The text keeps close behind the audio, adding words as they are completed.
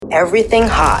Everything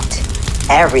hot,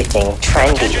 everything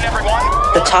trendy.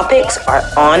 The topics are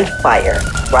on fire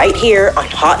right here on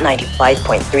Hot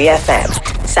 95.3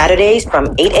 FM. Saturdays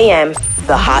from 8 a.m.,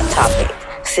 The Hot Topic.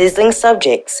 Sizzling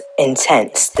subjects,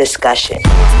 intense discussion.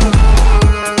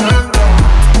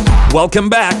 Welcome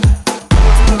back.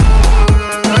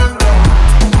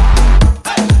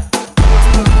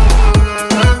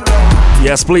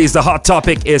 Yes, please, the Hot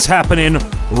Topic is happening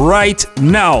right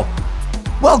now.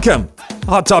 Welcome.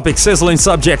 Hot Topic, sizzling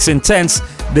subjects, intense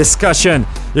discussion.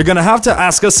 You're going to have to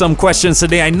ask us some questions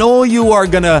today. I know you are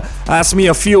going to ask me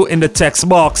a few in the text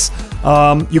box.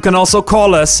 You can also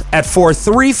call us at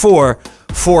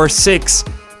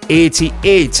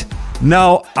 434-4688.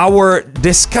 Now, our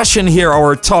discussion here,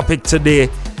 our topic today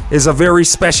is a very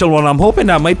special one. I'm hoping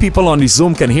that my people on the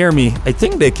Zoom can hear me. I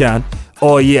think they can.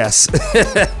 Oh, yes.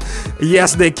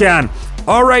 Yes, they can.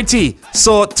 Alrighty,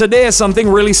 so today is something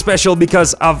really special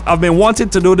because I've been wanting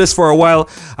to do this for a while.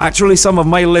 Actually, some of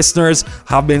my listeners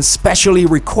have been specially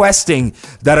requesting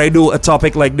that I do a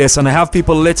topic like this, and I have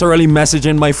people literally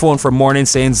messaging my phone from morning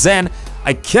saying, Zen,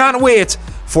 I can't wait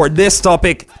for this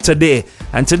topic today.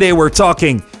 And today we're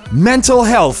talking mental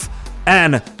health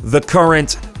and the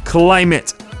current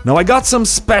climate. Now, I got some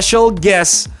special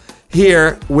guests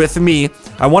here with me.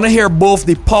 I want to hear both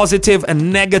the positive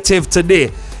and negative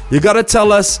today. You gotta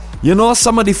tell us,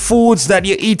 some of the foods that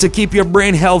you eat to keep your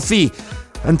brain healthy,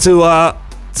 and to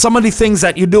some of the things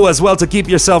that you do as well to keep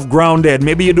yourself grounded.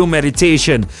 Maybe you do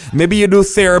meditation, maybe you do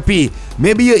therapy,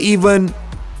 maybe you even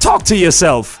talk to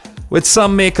yourself, which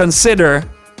some may consider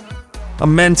a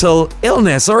mental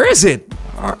illness. Or is it?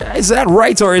 Or is that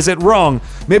right or is it wrong?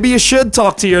 Maybe you should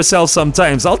talk to yourself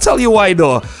sometimes. I'll tell you why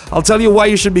though. I'll tell you why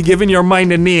you should be giving your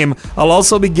mind a name. I'll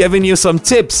also be giving you some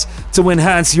tips to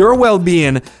enhance your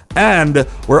well-being. And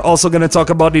we're also going to talk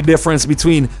about the difference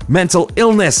between mental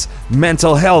illness,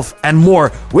 mental health, and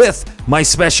more with my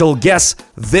special guest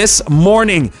this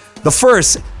morning. The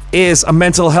first is a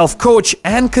mental health coach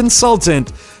and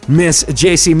consultant, Miss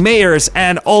Jaycee Mayers,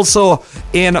 and also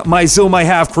in my Zoom I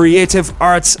have creative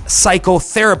arts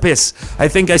psychotherapist. I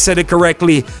think I said it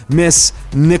correctly, Miss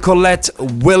Nicolette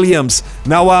Williams.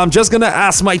 Now I'm just gonna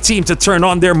ask my team to turn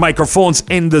on their microphones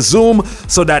in the Zoom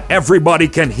so that everybody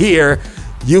can hear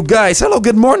you guys. Hello,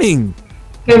 good morning.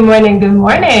 Good morning, good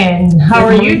morning. How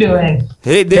are you doing?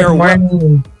 Hey there. Good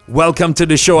morning. Welcome to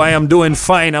the show. I am doing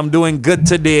fine. I'm doing good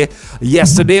today.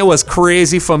 Yesterday was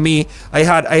crazy for me. I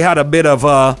had a bit of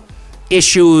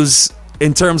issues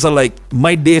in terms of like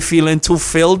my day feeling too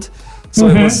filled. So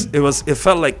it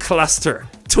felt like cluster,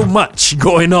 too much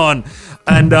going on.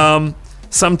 And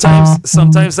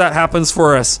sometimes that happens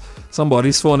for us.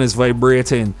 Somebody's phone is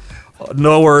vibrating.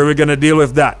 No worry, we're gonna deal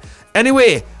with that.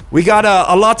 Anyway, we got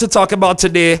a lot to talk about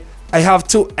today. I have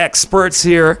two experts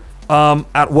here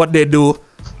at what they do.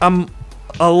 I'm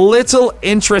a little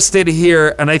interested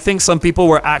here, and I think some people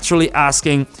were actually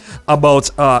asking about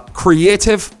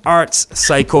creative arts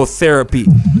psychotherapy.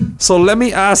 So let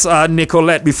me ask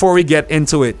Nicolette before we get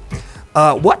into it.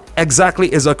 What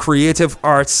exactly is a creative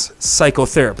arts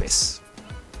psychotherapist?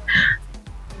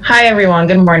 Hi, everyone.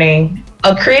 Good morning.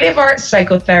 A creative arts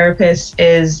psychotherapist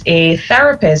is a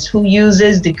therapist who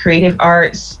uses the creative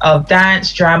arts of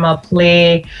dance, drama,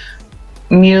 play,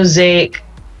 music,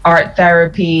 art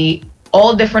therapy,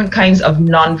 all different kinds of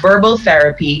nonverbal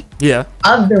therapy,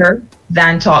 other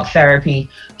than talk therapy,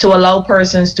 to allow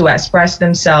persons to express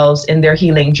themselves in their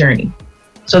healing journey.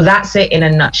 So that's it in a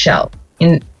nutshell.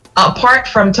 Apart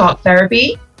from talk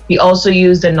therapy, we also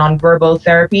use the nonverbal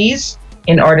therapies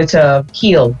in order to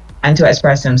heal and to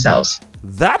express themselves.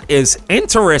 That is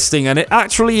interesting, and it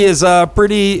actually is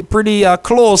pretty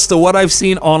close to what I've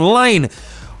seen online.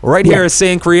 Right here is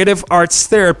saying creative arts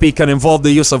therapy can involve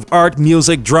the use of art,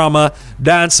 music, drama,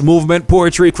 dance, movement,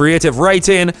 poetry, creative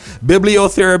writing,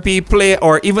 bibliotherapy, play,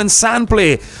 or even sand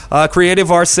play.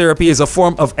 Creative arts therapy is a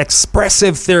form of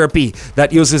expressive therapy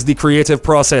that uses the creative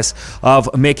process of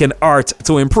making art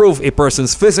to improve a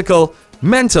person's physical,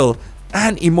 mental,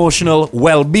 and emotional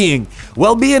well-being.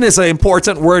 Well-being is an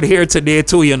important word here today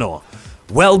too,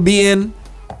 Well-being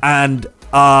and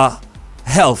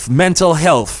health, mental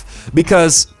health.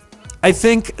 Because I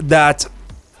think that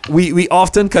we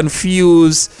often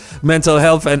confuse mental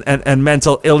health and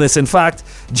mental illness. In fact,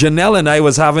 Janelle and I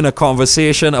was having a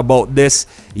conversation about this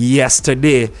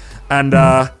yesterday. And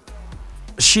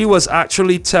she was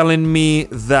actually telling me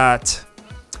that...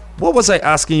 What was I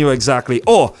asking you exactly?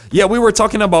 Oh, yeah, we were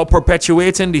talking about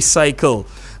perpetuating the cycle.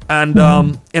 And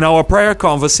in our prior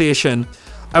conversation,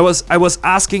 I was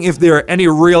asking if there are any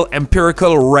real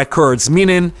empirical records,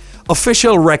 meaning...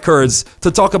 official records to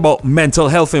talk about mental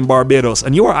health in Barbados,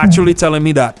 and you were actually telling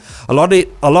me that a lot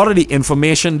of the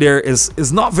information there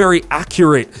is not very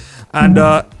accurate. And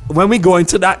when we go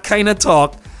into that kind of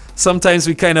talk, sometimes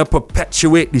we kind of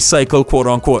perpetuate the cycle, quote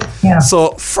unquote. Yeah.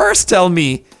 So first, tell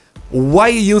me why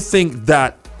you think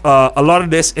that a lot of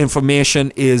this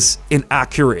information is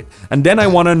inaccurate, and then I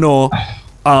want to know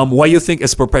why you think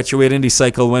it's perpetuating the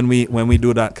cycle when we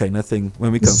do that kind of thing,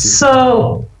 when we confuse.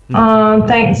 So,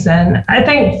 thanks, Zen. I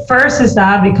think first is to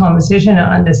have the conversation and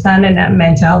understanding that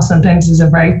mental health sometimes is a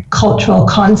very cultural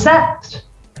concept.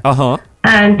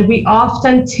 And we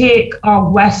often take our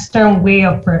Western way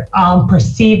of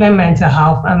perceiving mental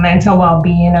health and mental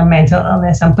well-being and mental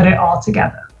illness and put it all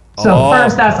together. So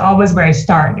first, that's always where I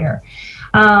start there.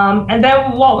 And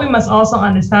then what we must also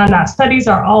understand that studies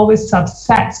are always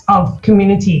subsets of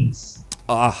communities.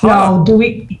 Now,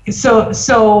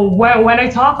 so when I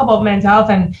talk about mental health,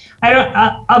 and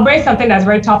I'll bring something that's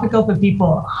very topical for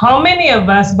people. How many of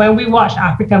us, when we watch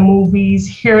African movies,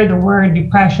 hear the word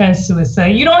depression,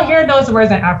 suicide? You don't hear those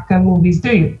words in African movies,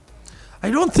 do you?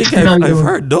 I don't think I've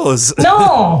heard those.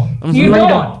 No, you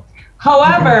don't.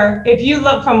 However, if you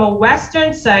look from a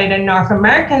Western side and North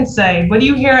American side, what do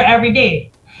you hear every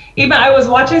day? Even I was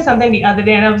watching something the other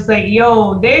day and I was like,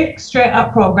 yo, they straight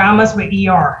up program us with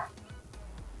ER.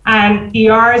 And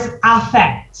ER's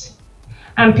affect.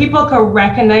 And people could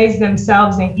recognize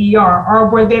themselves in ER, or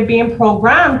were they being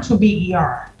programmed to be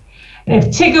ER? And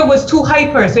if Tigger was too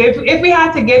hyper, so if we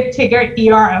had to give Tigger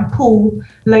ER and Pooh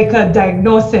like a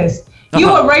diagnosis, you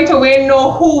would right away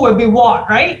know who would be what,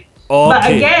 right? Okay.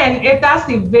 But again, if that's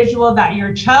the visual that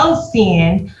your child's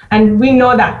seeing, and we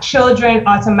know that children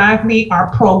automatically are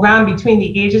programmed between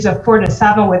the ages of 4 to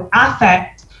 7 with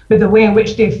affect, with the way in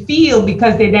which they feel,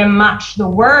 because they then match the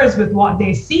words with what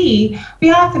they see, we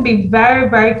have to be very,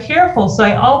 very careful. So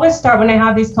I always start, when I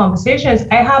have these conversations,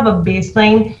 I have a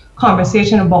baseline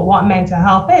conversation about what mental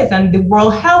health is. And the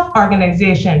World Health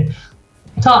Organization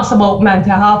talks about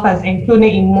mental health as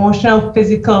including emotional,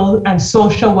 physical, and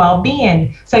social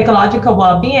well-being, psychological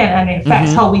well-being, and it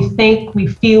affects how we think, we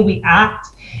feel, we act.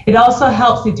 It also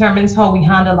helps determines how we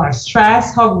handle our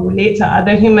stress, how we relate to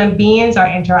other human beings, our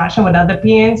interaction with other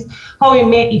beings, how we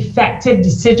make effective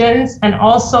decisions. And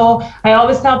also, I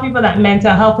always tell people that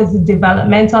mental health is a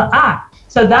developmental act.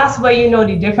 So that's where you know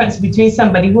the difference between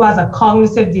somebody who has a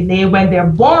cognitive delay when they're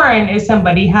born and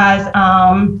somebody has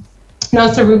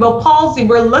cerebral palsy.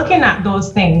 We're looking at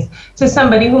those things to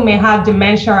somebody who may have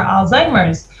dementia or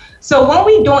Alzheimer's. So when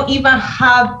we don't even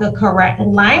have the correct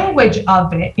language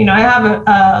of it, I have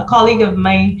a colleague of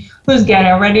mine who's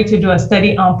getting ready to do a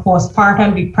study on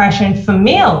postpartum depression for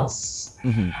males.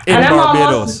 In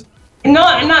Barbados?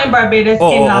 Not in Barbados,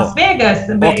 in Las Vegas,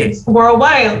 but it's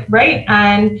worldwide, right?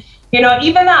 And,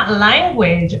 even that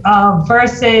language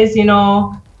versus,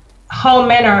 how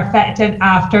men are affected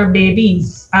after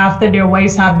babies, after their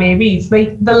wives have babies.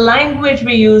 Like the language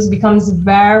we use becomes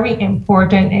very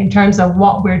important in terms of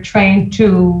what we're trying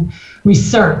to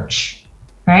research,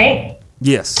 right?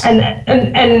 Yes. And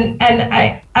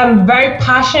I'm very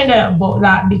passionate about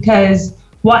that, because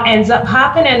what ends up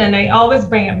happening, and I always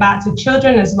bring it back to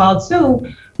children as well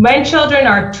too, when children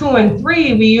are 2 and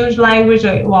 3, we use language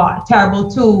like terrible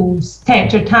twos,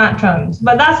 temper tantrums,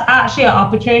 but that's actually an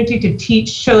opportunity to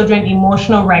teach children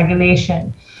emotional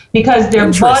regulation, because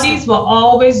their bodies will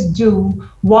always do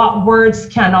what words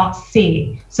cannot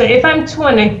say. So if I'm 2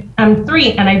 and I'm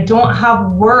 3 and I don't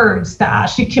have words to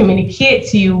actually communicate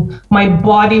to you, my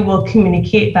body will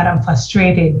communicate that I'm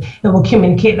frustrated. It will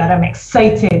communicate that I'm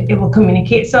excited. It will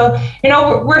communicate. So,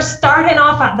 we're starting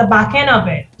off at the back end of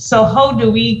it. So how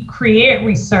do we create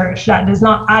research that does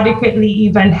not adequately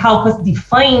even help us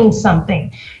define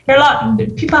something?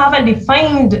 People haven't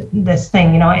defined this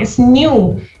thing, it's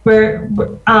new. Where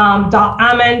Dr.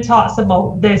 Amen talks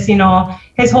about this,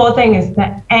 his whole thing is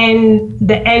the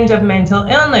end of mental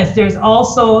illness. There's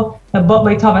also a book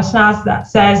by Thomas Schnass that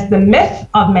says the myth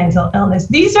of mental illness.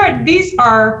 These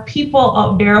are people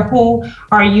out there who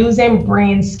are using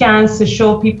brain scans to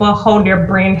show people how their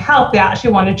brain health. They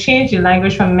actually want to change the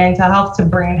language from mental health to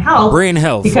brain health. Brain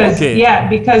health.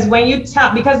 Because when you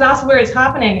because that's where it's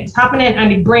happening. It's happening in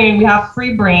the brain. We have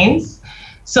 3 brains.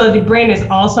 So the brain is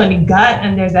also in the gut,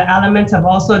 and there's an element of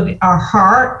also our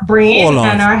heart, brain,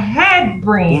 and our head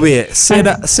brain. Wait, say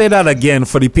that again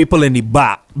for the people in the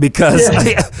back, because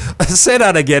say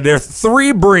that again. There are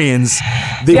 3 brains.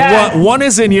 One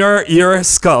is in your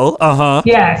skull.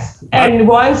 Yes, and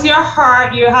once your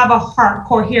heart, you have a heart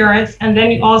coherence, and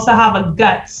then you also have a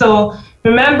gut. So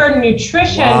remember,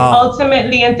 nutrition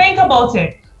ultimately, and think about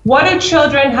it. What do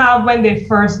children have when they're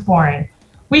first born?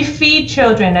 we feed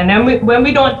children, and then when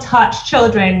we don't touch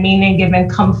children, meaning giving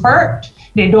comfort,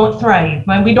 they don't thrive.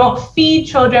 When we don't feed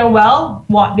children well,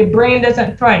 the brain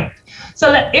doesn't thrive.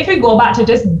 So if we go back to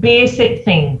just basic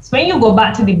things, when you go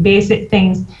back to the basic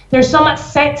things, there's so much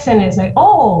sense in it. It's like,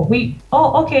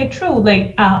 okay, true.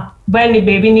 Like when the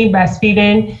baby needs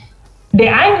breastfeeding,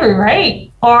 they're angry,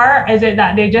 right? Or is it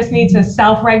that they just need to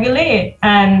self-regulate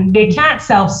and they can't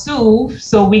self-soothe?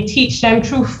 So we teach them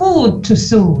through food to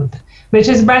soothe, which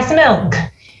is breast milk,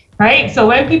 right? So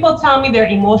when people tell me they're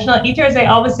emotional eaters, I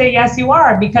always say, yes, you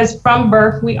are, because from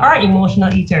birth, we are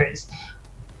emotional eaters.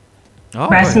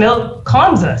 Breast milk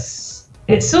calms us.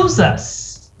 It soothes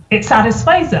us. It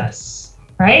satisfies us,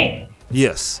 right?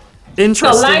 Yes.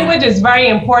 Interesting. So language is very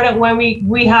important when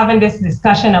we having this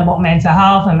discussion about mental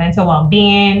health and mental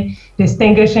well-being,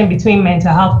 distinguishing between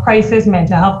mental health crisis,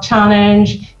 mental health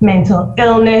challenge, mental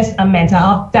illness, and mental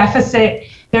health deficit.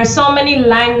 There's so many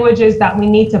languages that we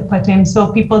need to put in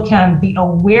so people can be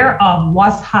aware of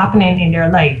what's happening in their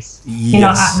lives,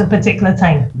 at the particular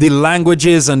time. The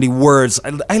languages and the words.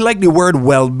 I like the word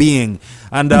well-being.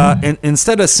 And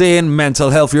instead of saying mental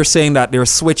health, you're saying that they're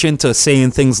switching to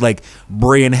saying things like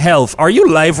brain health. Are you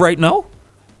live right now?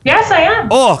 Yes, I am.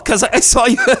 Oh, because I saw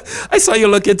you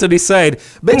look into the side.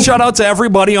 Big shout out to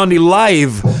everybody on the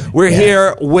live. We're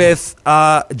here with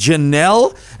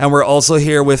Janelle, and we're also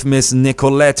here with Miss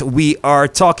Nicolette. We are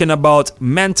talking about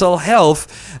mental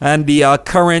health and the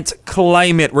current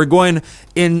climate. We're going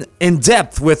in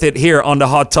depth with it here on the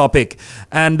Hott Topic.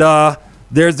 And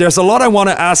there's a lot I want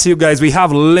to ask you guys. We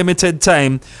have limited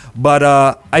time, but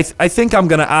I think I'm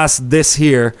going to ask this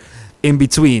here in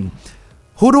between.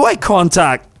 Who do I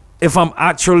contact if I'm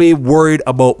actually worried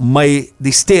about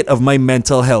the state of my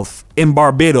mental health in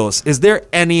Barbados? Is there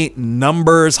any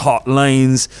numbers,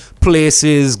 hotlines,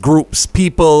 places, groups,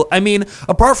 people? I mean,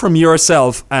 apart from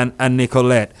yourself and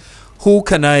Nicolette, who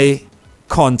can I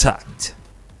contact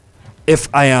if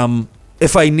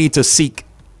I need to seek,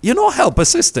 help,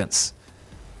 assistance?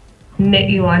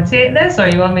 Nick, you want to take this or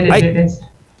you want me to do this?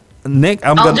 Nick,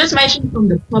 I'll just mention from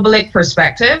the public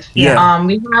perspective. Yeah.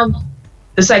 We have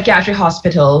the psychiatric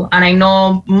hospital, and I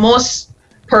know most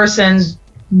persons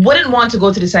wouldn't want to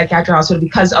go to the psychiatric hospital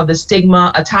because of the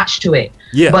stigma attached to it.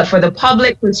 Yeah. But for the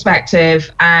public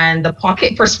perspective and the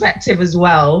pocket perspective as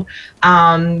well,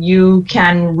 you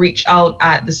can reach out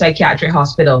at the psychiatric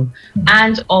hospital.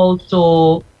 And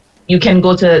also you can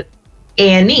go to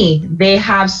A&E. They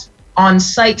have on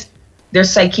site their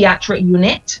psychiatric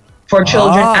unit for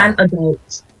children and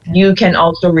adults. You can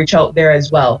also reach out there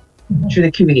as well through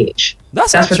the QEH.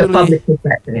 That's for the public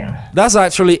perspective. Yeah. That's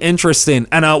actually interesting.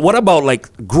 And what about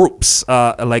like groups?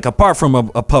 Like apart from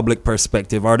a public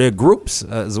perspective, are there groups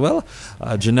as well?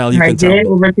 Janelle, you can tell me.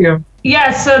 Over to you.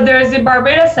 Yeah, so there's the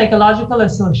Barbados Psychological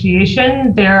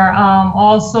Association. There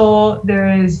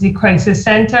is the Crisis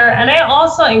Center. And I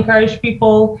also encourage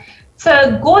people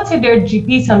to go to their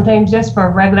GP sometimes just for a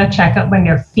regular checkup when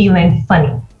they're feeling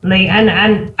funny. Like, and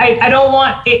I don't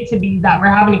want it to be that we're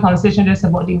having a conversation just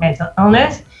about the mental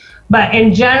illness, but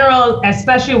in general,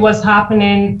 especially what's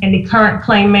happening in the current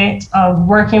climate of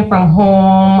working from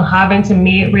home, having to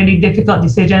make really difficult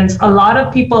decisions, a lot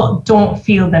of people don't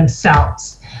feel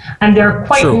themselves and they're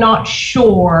quite not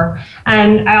sure.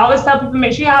 And I always tell people,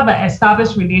 make sure you have an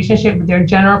established relationship with your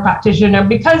general practitioner,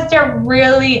 because they're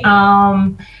really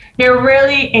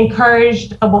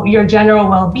encouraged about your general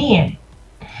well-being.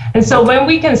 And so when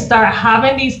we can start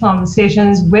having these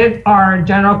conversations with our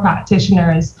general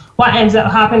practitioners, what ends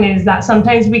up happening is that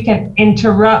sometimes we can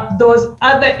interrupt those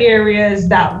other areas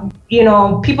that,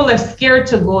 people are scared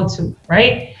to go to,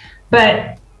 right?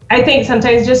 But I think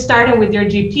sometimes just starting with your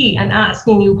GP and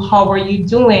asking you, how are you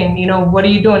doing? What are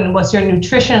you doing? What's your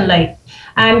nutrition like?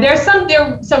 And there's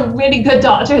some really good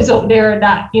doctors out there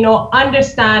that,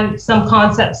 understand some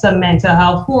concepts of mental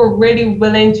health, who are really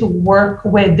willing to work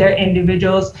with their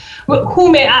individuals,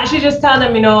 who may actually just tell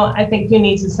them, I think you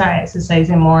need to start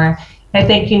exercising more. I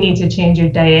think you need to change your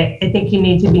diet. I think you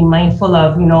need to be mindful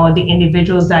of, the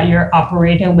individuals that you're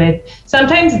operating with.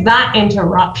 Sometimes that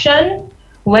interruption,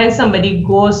 when somebody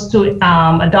goes to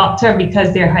a doctor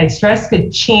because they're high stress,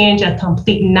 could change a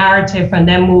complete narrative from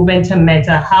them moving to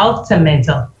mental health to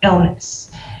mental illness,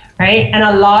 right? And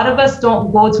a lot of us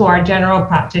don't go to our general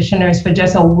practitioners for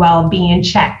just a well-being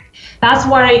check. That's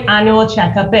what an annual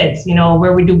checkup is,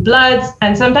 where we do bloods,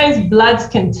 and sometimes bloods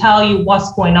can tell you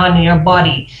what's going on in your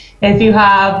body. If you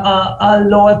have a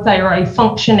lower thyroid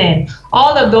functioning,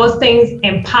 all of those things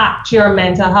impact your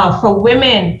mental health. For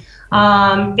women,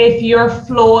 if your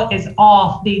flow is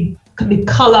off, the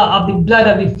color of the blood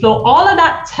of the flow, all of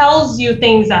that tells you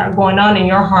things that are going on in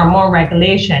your hormone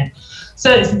regulation.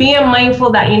 So it's being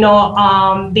mindful that,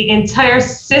 the entire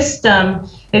system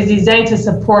is designed to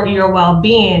support your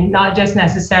well-being, not just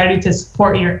necessarily to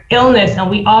support your illness.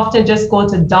 And we often just go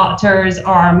to doctors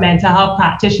or mental health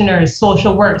practitioners,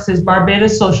 social work. There's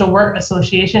Barbados Social Work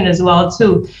Association as well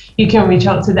too. You can reach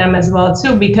out to them as well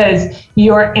too, because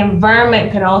your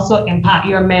environment can also impact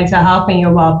your mental health and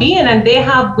your well-being, and they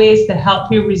have ways to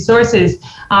help you, resources.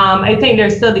 I think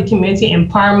there's still the community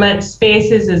empowerment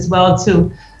spaces as well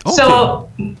too. Okay. So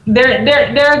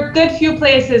there are a good few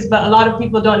places, but a lot of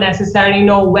people don't necessarily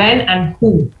know when and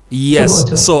who.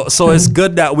 Yes, so it's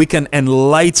good that we can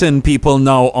enlighten people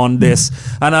now on this.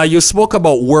 And you spoke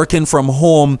about working from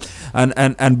home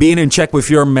and being in check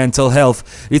with your mental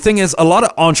health. The thing is, a lot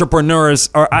of entrepreneurs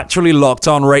are actually locked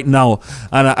on right now.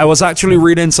 And I was actually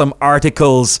reading some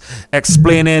articles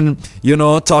explaining,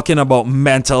 talking about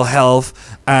mental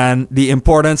health and the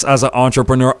importance as an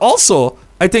entrepreneur. Also,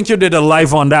 I think you did a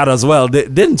live on that as well,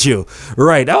 didn't you?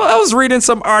 Right. I was reading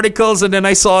some articles and then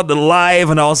I saw the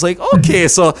live and I was like, okay,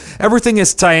 so everything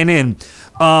is tying in.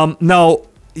 Now,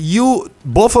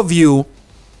 both of you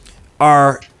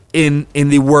are in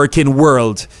the working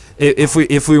world, if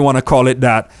we want to call it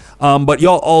that. But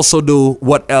y'all also do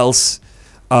what else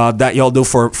that y'all do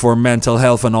for mental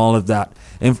health and all of that.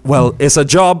 And, well, it's a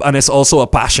job and it's also a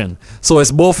passion. So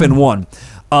it's both in one.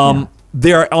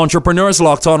 There are entrepreneurs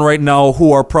locked on right now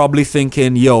who are probably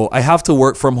thinking, I have to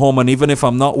work from home. And even if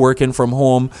I'm not working from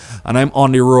home and I'm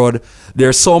on the road,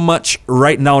 there's so much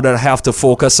right now that I have to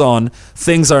focus on.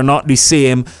 Things are not the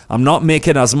same. I'm not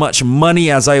making as much money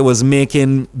as I was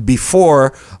making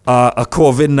before a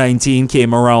COVID-19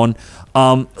 came around.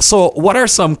 So what are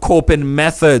some coping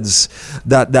methods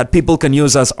that people can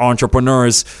use as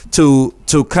entrepreneurs to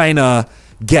kind of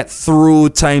get through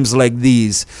times like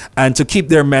these and to keep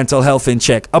their mental health in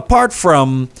check? Apart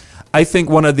from, I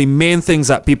think one of the main things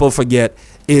that people forget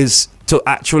is to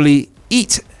actually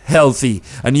eat healthy.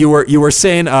 And you were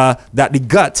saying that the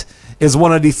gut is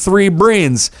one of the three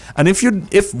brains. And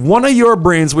if one of your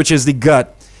brains, which is the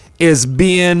gut, is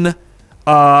being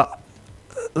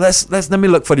let me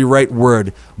look for the right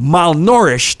word,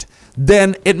 malnourished,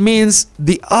 then it means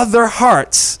the other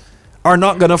hearts are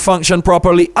not going to function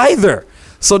properly either.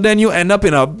 So then you end up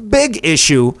in a big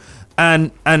issue and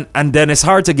then it's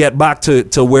hard to get back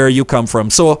to where you come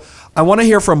from. So I want to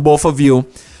hear from both of you.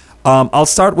 I'll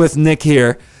start with Nick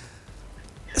here.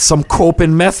 Some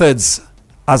coping methods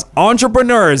as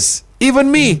entrepreneurs,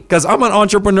 even me, because I'm an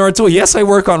entrepreneur too. Yes, I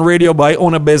work on radio, but I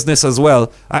own a business as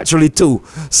well, actually too.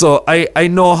 So I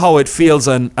know how it feels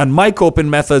and my coping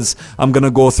methods, I'm going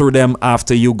to go through them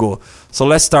after you go. So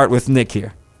let's start with Nick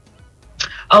here.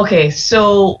 Okay,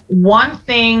 so one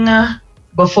thing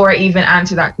before I even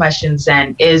answer that question,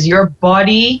 Zen, is your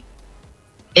body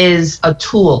is a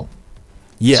tool.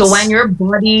 Yes. So when your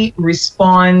body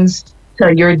responds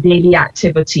to your daily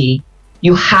activity,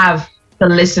 you have to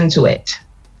listen to it.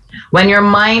 When your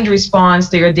mind responds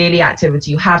to your daily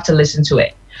activity, you have to listen to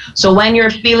it. So when you're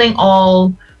feeling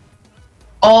all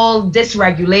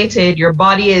dysregulated, your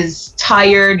body is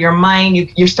tired, your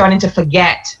mind, you're starting to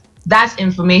forget. That's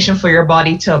information for your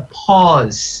body to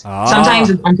pause.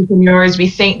 Sometimes as entrepreneurs, we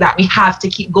think that we have to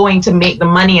keep going to make the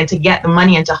money and to get the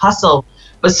money and to hustle.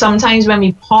 But sometimes when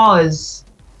we pause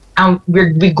and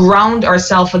we ground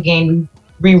ourselves again,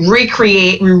 we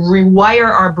recreate, we rewire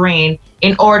our brain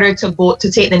in order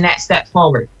to take the next step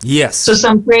forward. Yes. So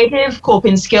some creative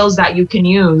coping skills that you can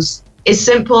use is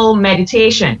simple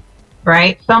meditation,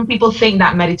 right? Some people think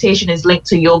that meditation is linked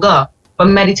to yoga. But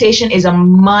meditation is a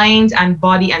mind and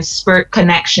body and spirit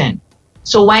connection.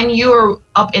 So when you're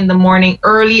up in the morning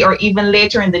early or even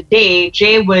later in the day,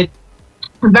 Jay would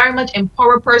very much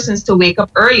empower persons to wake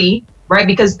up early, right?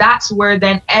 Because that's where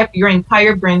then your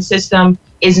entire brain system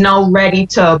is now ready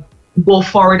to go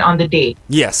forward on the day.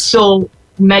 Yes. So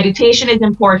meditation is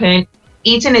important.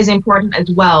 Eating is important as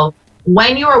well.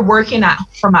 When you are working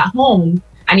from at home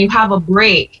and you have a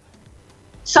break,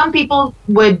 some people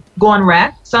would go on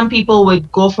rest. Some people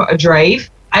would go for a drive.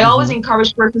 I always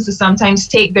encourage persons to sometimes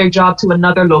take their job to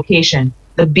another location.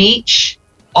 The beach.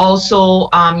 Also,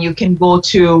 you can go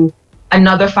to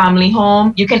another family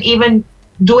home. You can even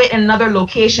do it in another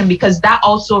location because that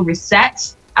also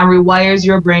resets and rewires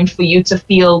your brain for you to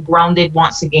feel grounded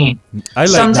once again.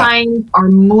 Sometimes our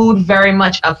mood very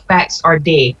much affects our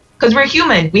day because we're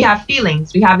human. We have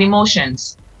feelings. We have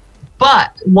emotions.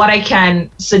 But what I can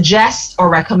suggest or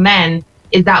recommend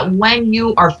is that when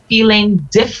you are feeling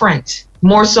different,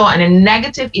 more so in a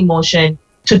negative emotion,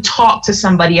 to talk to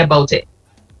somebody about it.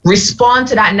 Respond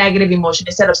to that negative emotion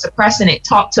instead of suppressing it.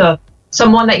 Talk to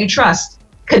someone that you trust.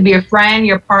 Could be a friend,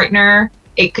 your partner,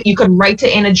 You could write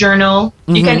it in a journal.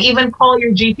 You can even call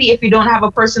your GP if you don't have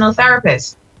a personal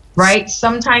therapist, right?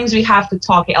 Sometimes we have to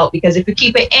talk it out, because if you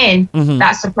keep it in,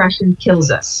 that suppression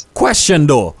kills us. Question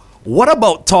though, what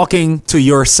about talking to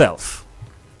yourself?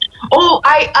 Oh,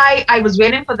 I was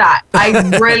waiting for that. I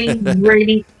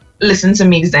really listen to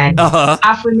me, Zen.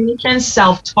 Affirmation,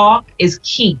 self-talk is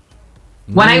key.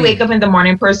 When I wake up in the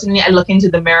morning, personally, I look into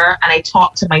the mirror and I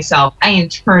talk to myself. I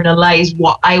internalize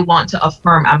what I want to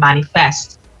affirm and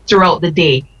manifest throughout the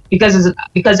day. Because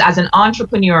as an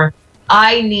entrepreneur,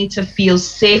 I need to feel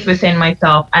safe within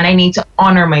myself, and I need to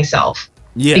honor myself.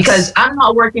 Yes. Because I'm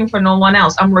not working for no one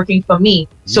else. I'm working for me.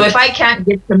 So if I can't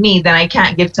give to me, then I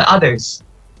can't give to others.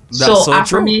 So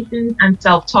affirmations and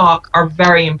self-talk are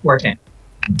very important.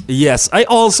 Yes, I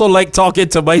also like talking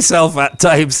to myself at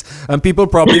times, and people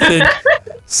probably think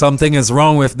something is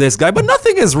wrong with this guy, but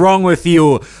nothing is wrong with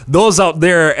you. Those out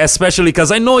there, especially,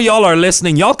 because I know y'all are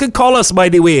listening. Y'all can call us, by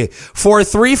the way,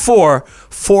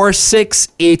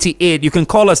 434-4688. You can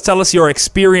call us, tell us your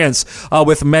experience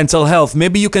with mental health.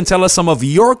 Maybe you can tell us some of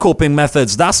your coping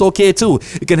methods. That's okay too.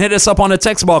 You can hit us up on the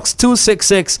text box,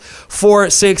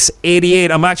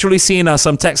 266-4688. I'm actually seeing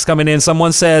some text coming in.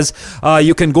 Someone says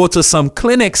you can go to some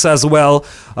clinics as well.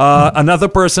 Another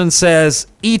person says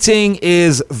eating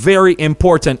is very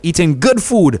important. Eating good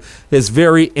food is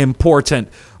very important.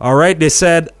 All right. They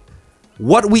said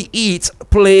what we eat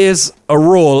plays a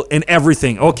role in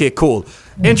everything. Okay, cool.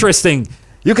 Interesting.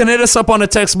 You can hit us up on the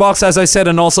text box, as I said,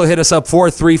 and also hit us up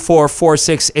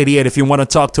 434-4688 if you want to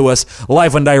talk to us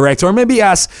live and direct, or maybe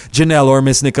ask Janelle or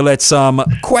Miss Nicolette some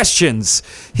questions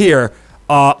here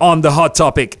on the Hot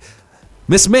Topic.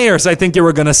 Miss Mayers, I think you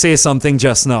were going to say something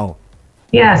just now.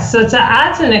 Yes, so to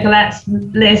add to Nicolette's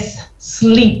list,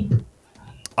 sleep.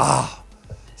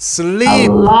 Sleep. A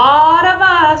lot of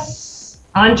us,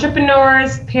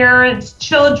 entrepreneurs, parents,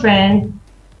 children,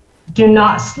 do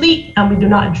not sleep, and we do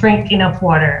not drink enough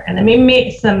water. And let me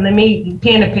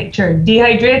paint a picture.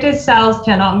 Dehydrated cells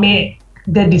cannot make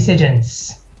the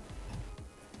decisions.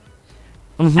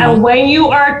 And when you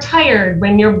are tired,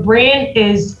 when your brain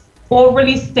is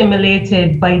overly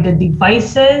stimulated by the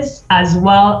devices, as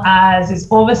well as is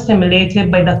overstimulated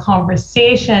by the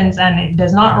conversations, and it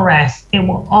does not rest, it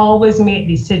will always make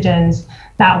decisions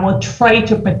that will try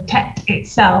to protect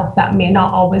itself that may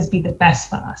not always be the best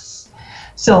for us.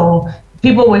 So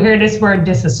people will hear this word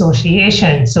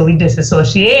disassociation. So we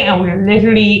disassociate, and we're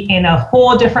literally in a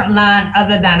whole different land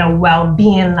other than a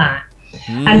well-being land.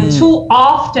 And too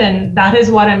often, that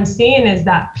is what I'm seeing, is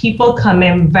that people come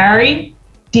in very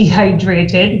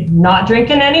dehydrated, not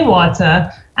drinking any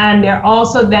water, and they're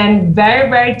also then very,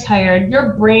 very tired.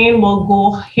 Your brain will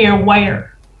go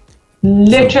haywire.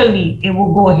 Literally, it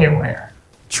will go haywire.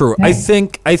 True. I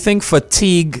think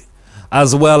fatigue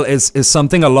as well is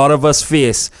something a lot of us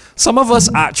face. Some of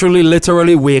us actually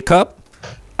literally wake up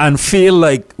and feel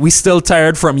like we still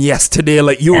tired from yesterday.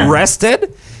 Like you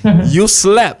rested, you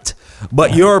slept,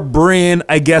 but your brain,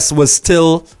 I guess, was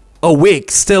still awake,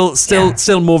 still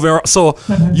moving around. So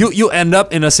you end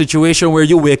up in a situation where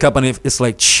you wake up and it's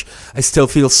like, I still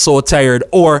feel so tired.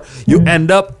 Or you end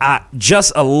up at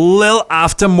just a little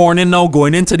after morning now,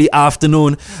 going into the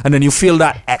afternoon, and then you feel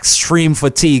that extreme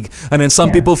fatigue. And then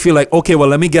some people feel like, okay, well,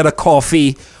 let me get a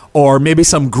coffee or maybe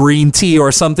some green tea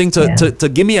or something to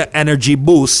give me an energy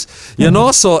boost. You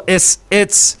know, so it's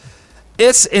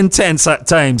intense at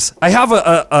times. I have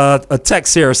a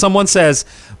text here. Someone says,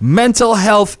 mental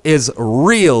health is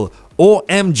real.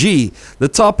 OMG. The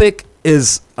topic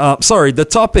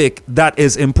that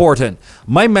is important.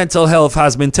 My mental health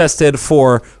has been tested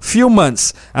for few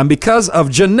months, and because of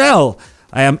Janelle,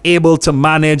 I am able to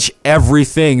manage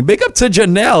everything. Big up to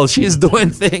Janelle. She's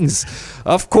doing things,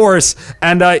 of course.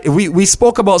 And we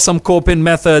spoke about some coping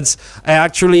methods. I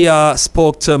actually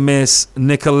spoke to Miss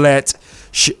Nicolette.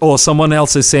 Someone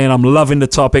else is saying, I'm loving the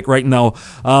topic right now.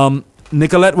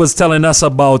 Nicolette was telling us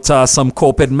about some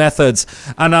coping methods.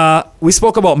 And we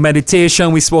spoke about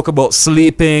meditation. We spoke about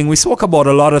sleeping. We spoke about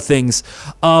a lot of things.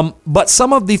 But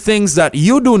some of the things that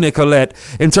you do, Nicolette,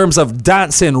 in terms of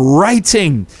dancing,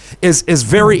 writing, is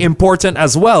very important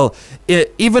as well.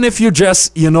 Even if you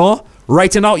just,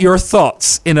 writing out your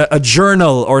thoughts in a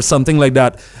journal or something like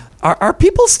that. Are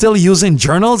people still using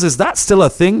journals? Is that still a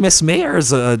thing, Miss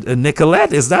Mayers,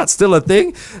 Nicolette? Is that still a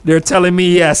thing? They're telling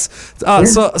me yes.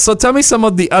 So tell me some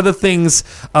of the other things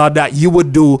that you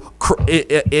would do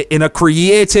in a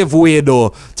creative way,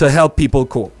 though, to help people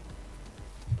cope.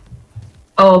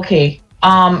 Okay.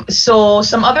 So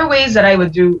some other ways that I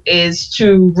would do is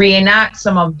to reenact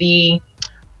some of the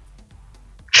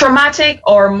traumatic,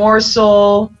 or more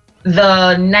so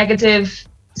the negative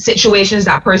situations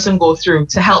that person go through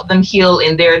to help them heal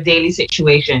in their daily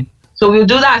situation. So we'll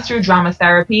do that through drama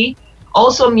therapy.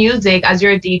 Also, music, as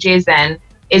you're a DJ Zen,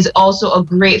 is also a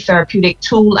great therapeutic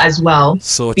tool as well.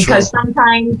 So because true.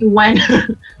 sometimes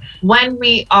when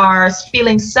we are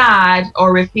feeling sad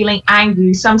or we're feeling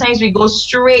angry, sometimes we go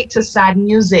straight to sad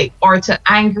music or to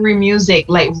angry music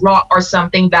like rock or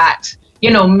something that,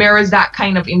 mirrors that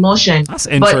kind of emotion. That's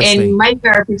interesting. But in my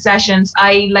therapy sessions,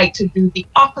 I like to do the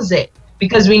opposite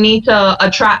because we need to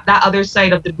attract that other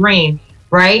side of the brain,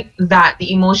 right? That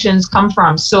the emotions come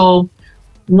from. So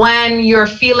when you're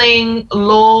feeling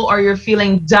low or you're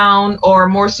feeling down or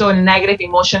more so in a negative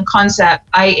emotion concept,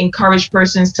 I encourage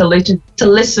persons to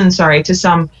listen to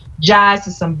some jazz,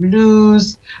 to some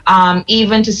blues,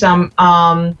 even to some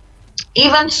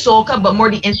even soca, but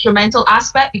more the instrumental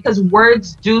aspect, because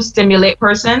words do stimulate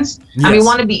persons. Yes. And we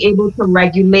want to be able to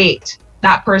regulate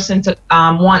that person to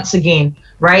once again,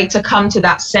 right? To come to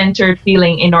that centered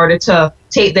feeling in order to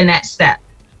take the next step.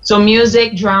 So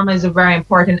music, drama is a very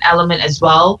important element as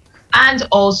well. And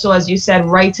also, as you said,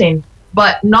 writing,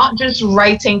 but not just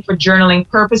writing for journaling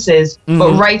purposes,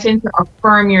 but writing to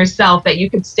affirm yourself, that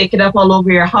you could stick it up all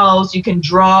over your house. You can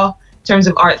draw in terms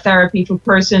of art therapy for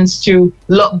persons to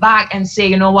look back and say,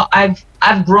 you know what, I've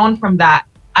grown from that.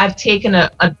 I've taken a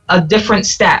different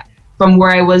step from where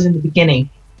I was in the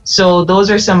beginning. So those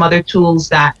are some other tools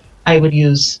that I would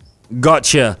use.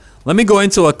 Gotcha. Let me go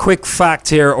into a quick fact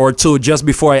here or two just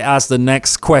before I ask the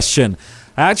next question.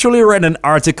 I actually read an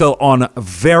article on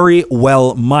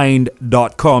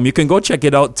verywellmind.com. You can go check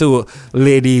it out too,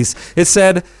 ladies. It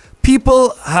said,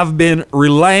 people have been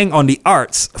relying on the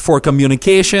arts for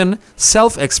communication,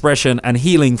 self-expression, and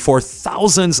healing for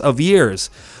thousands of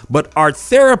years. But art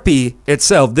therapy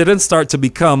itself didn't start to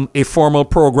become a formal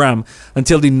program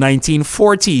until the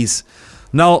 1940s.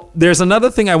 Now, there's another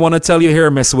thing I want to tell you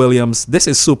here, Miss Williams. This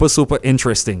is super, super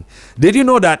interesting. Did you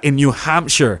know that in New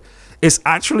Hampshire is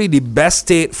actually the best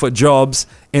state for jobs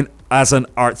as an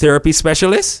art therapy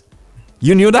specialist?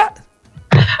 You knew that?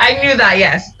 I knew that,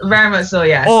 yes. Very much so,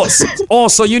 yes.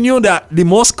 So you knew that the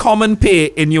most common pay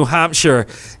in New Hampshire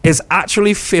is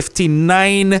actually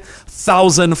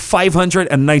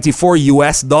 $59,594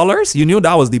 US dollars? You knew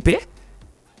that was the pay?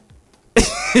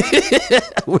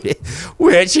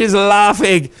 Which is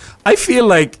laughing. I feel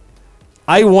like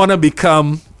I want to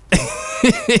become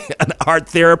an art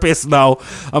therapist now.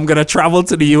 I'm gonna travel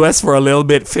to the US for a little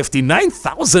bit.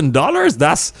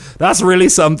 $59,000. That's really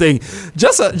something.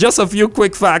 Just a few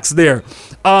quick facts there.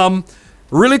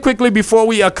 Really quickly before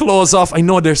we close off, I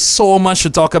know there's so much to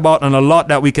talk about and a lot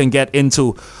that we can get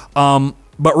into.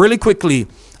 But really quickly,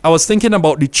 I was thinking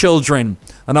about the children,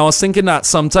 and I was thinking that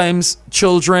sometimes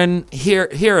children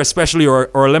here especially, or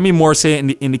let me more say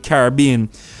in the Caribbean,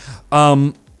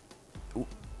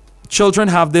 children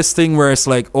have this thing where it's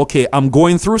like, okay, I'm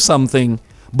going through something,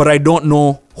 but I don't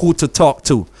know who to talk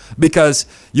to, because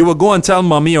you will go and tell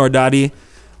mommy or daddy,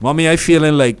 mommy, I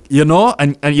feeling like,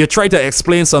 and you try to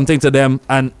explain something to them,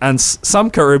 and some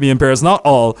Caribbean parents, not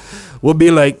all, will be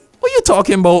like, what are you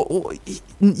talking about?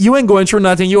 You ain't going through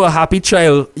nothing. You're a happy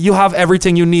child. You have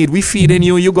everything you need. We feeding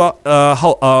you. You got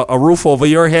a roof over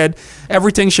your head.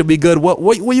 Everything should be good. What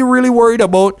were you really worried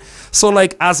about? So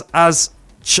like as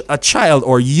a child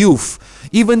or youth,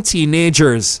 even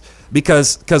teenagers,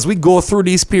 because we go through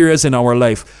these periods in our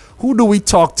life, who do we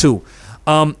talk to?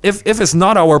 If it's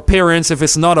not our parents, if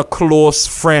it's not a close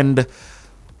friend,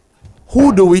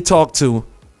 who do we talk to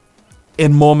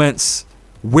in moments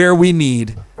where we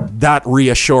need that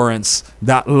reassurance,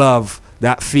 that love,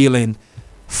 that feeling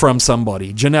from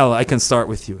somebody? Janelle, I can start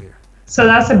with you here. So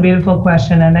that's a beautiful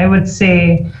question. And I would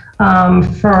say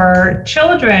for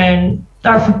children,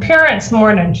 or for parents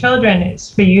more than children,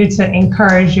 it's for you to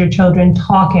encourage your children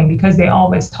talking, because they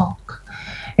always talk.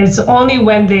 It's only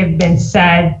when they've been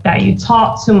said that you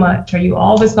talk too much or you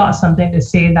always got something to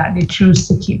say that they choose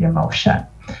to keep their mouth shut.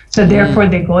 So therefore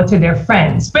they go to their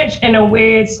friends, which in a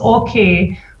way it's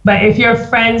okay. But if your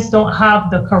friends don't have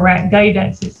the correct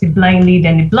guidance, it's the blind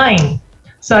leading the blind.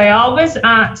 So I always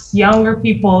ask younger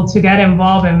people to get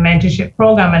involved in mentorship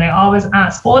program, and I always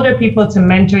ask older people to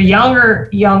mentor younger.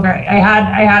 I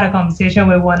had a conversation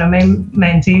with one of my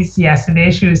mentees yesterday.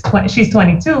 She's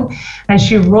 22, and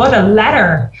she wrote a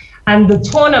letter. And the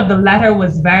tone of the letter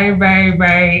was very, very,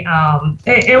 very,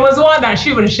 it was one that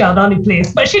she would have shelled on the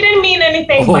place, but she didn't mean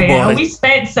anything by it. And we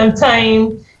spent some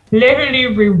time literally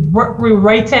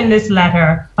rewriting this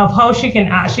letter of how she can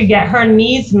actually get her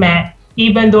needs met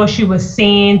even though she was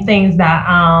saying things that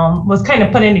was kind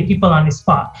of putting the people on the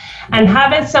spot. And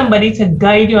having somebody to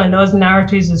guide you on those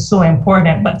narratives is so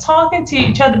important. But talking to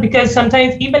each other, because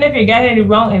sometimes even if you're getting the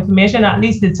wrong information, at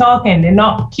least they're talking, they're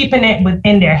not keeping it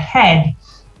within their head,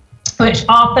 which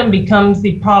often becomes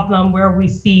the problem where we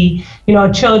see,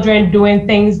 children doing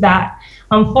things that,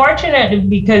 unfortunately,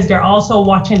 because they're also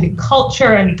watching the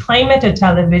culture and the climate of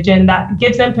television, that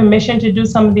gives them permission to do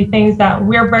some of the things that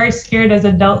we're very scared as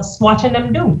adults watching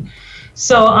them do.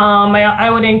 So I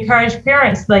would encourage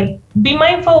parents, be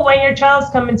mindful when your child's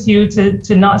coming to you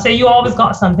to not say, you always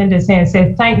got something to say, and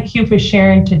say, thank you for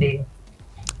sharing today.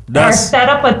 Or set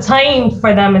up a time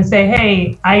for them and say,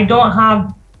 hey, I don't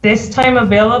have this time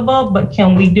available, but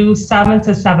can we do 7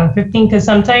 to 7:15? Because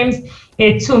sometimes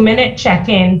a 2-minute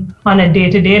check-in on a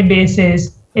day-to-day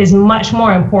basis is much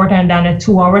more important than a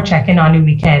 2-hour check-in on the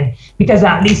weekend, because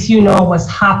at least you know what's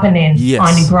happening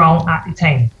on the ground at the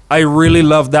time. I really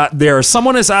love that there.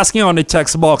 Someone is asking on the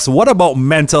text box, what about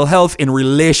mental health in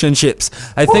relationships?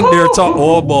 I think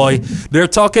they're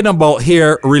talking about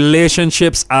here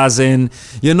relationships as in,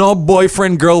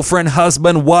 boyfriend, girlfriend,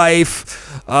 husband,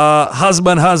 wife,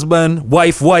 husband,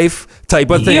 wife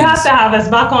type of thing. You have to have us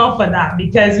back on for that,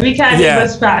 because we can't even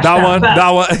scratch that one.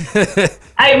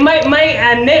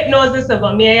 And Nick knows this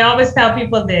about me. I always tell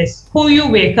people this: who you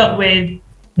wake up with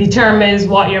determines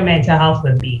what your mental health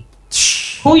will be.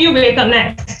 Who you wake up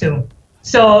next to.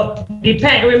 So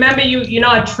remember, you're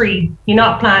not a tree. You're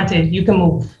not planted. You can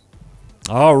move.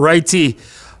 All righty.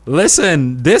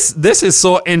 Listen, this is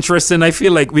so interesting. I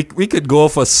feel like we could go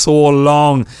for so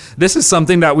long. This is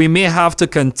something that we may have to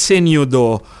continue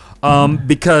though,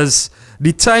 because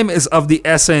the time is of the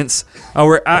essence, and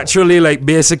we're actually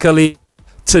basically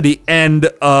to the end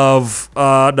of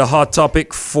the hot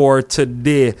topic for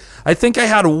today. I think I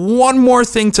had one more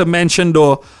thing to mention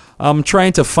though. I'm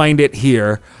trying to find it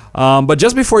here. But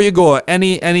just before you go,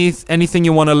 anything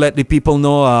you want to let the people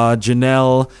know,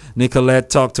 Janelle,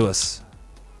 Nicolette, talk to us.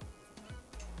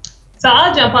 So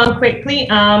I'll jump on quickly.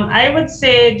 I would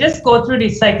say just go through the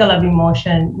cycle of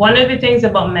emotion. One of the things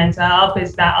about mental health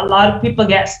is that a lot of people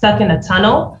get stuck in a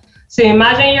tunnel. So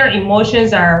imagine your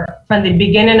emotions are from the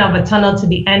beginning of a tunnel to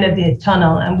the end of the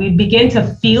tunnel, and we begin to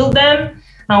feel them.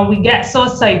 And we get so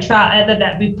sidetracked either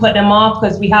that we put them off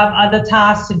because we have other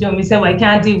tasks to do, and we say, well, I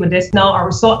can't deal with this now, or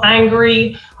we're so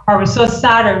angry, or we're so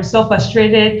sad, or we're so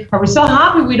frustrated, or we're so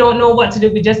happy we don't know what to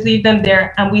do. We just leave them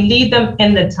there, and we leave them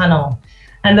in the tunnel.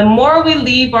 And the more we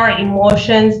leave our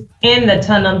emotions in the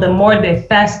tunnel, the more they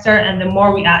fester, and the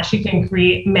more we actually can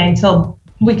create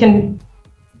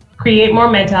more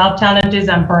mental health challenges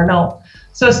and burnout.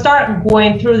 So start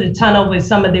going through the tunnel with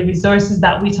some of the resources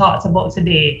that we talked about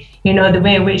today. The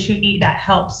way in which you eat that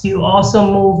helps you, also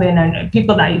moving, and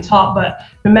people that you talk. But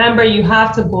remember, you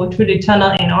have to go through the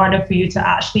tunnel in order for you to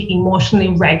actually emotionally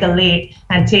regulate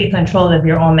and take control of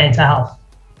your own mental health.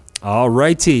 All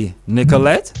righty.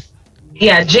 Nicolette?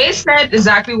 Yeah, Jay said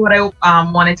exactly what I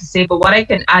wanted to say, but what I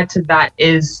can add to that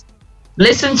is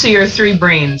listen to your 3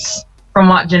 brains from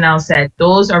what Janelle said.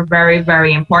 Those are very,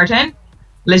 very important.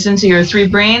 Listen to your 3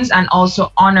 brains and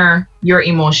also honor your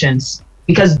emotions,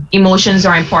 because emotions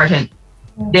are important.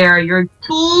 They're your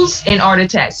tools in order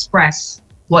to express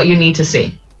what you need to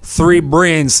say. 3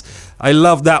 brains. I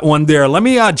love that one there. Let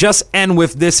me just end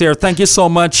with this here. Thank you so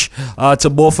much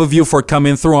to both of you for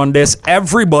coming through on this.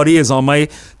 Everybody is on my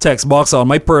text box, on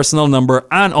my personal number,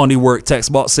 and on the work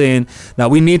text box saying that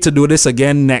we need to do this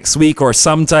again next week or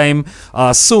sometime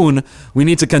soon. We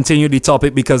need to continue the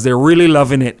topic because they're really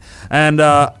loving it. And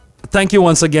thank you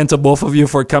once again to both of you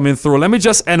for coming through. Let me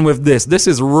just end with this. This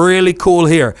is really cool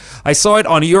here. I saw it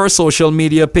on your social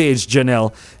media page,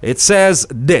 Janelle. It says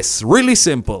this, really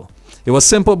simple. It was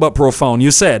simple but profound. You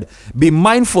said, be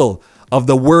mindful of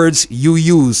the words you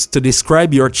use to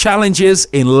describe your challenges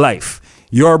in life.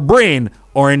 Your brain,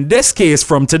 or in this case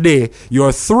from today,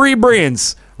 your 3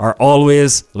 brains are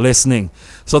always listening.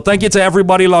 So thank you to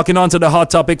everybody locking on to the Hot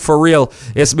Topic for real.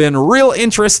 It's been real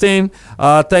interesting.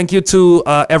 Thank you to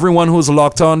everyone who's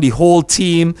locked on, the whole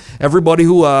team, everybody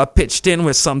who pitched in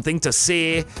with something to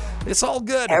say. It's all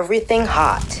good. Everything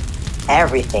hot,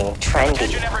 everything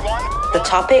trendy. The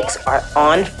topics are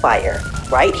on fire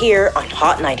right here on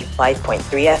Hott 95.3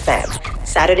 FM.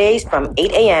 Saturdays from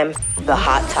 8 a.m., The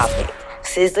Hott Topic.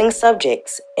 Sizzling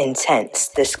subjects, intense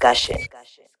discussion.